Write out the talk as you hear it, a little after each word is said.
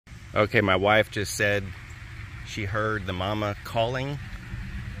Okay, my wife just said she heard the mama calling.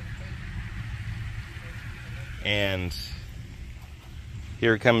 And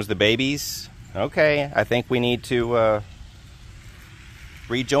here comes the babies. Okay, I think we need to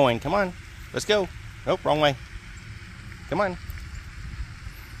rejoin. Come on, let's go. Oh, wrong way. Come on.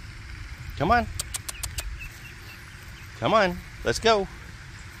 Come on. Come on, let's go.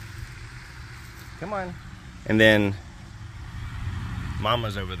 Come on. And then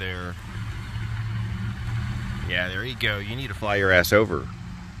Mama's over there. Yeah, there you go. You need to fly your ass over.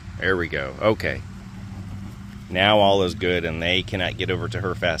 There we go. Okay. Now all is good and they cannot get over to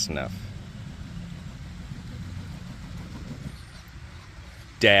her fast enough.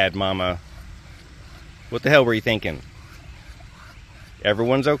 Dad, Mama. What the hell were you thinking?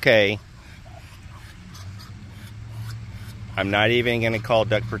 Everyone's okay. I'm not even going to call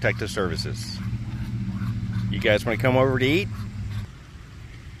Duck Protective Services. You guys want to come over to eat?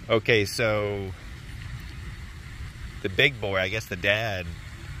 Okay, so the big boy, I guess the dad,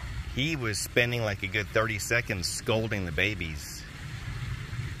 he was spending like a good 30 seconds scolding the babies.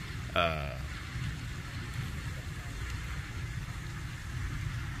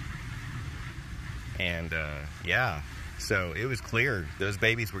 Yeah, so it was clear those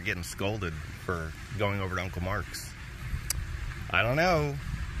babies were getting scolded for going over to Uncle Mark's. I don't know.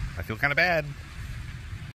 I feel kind of bad.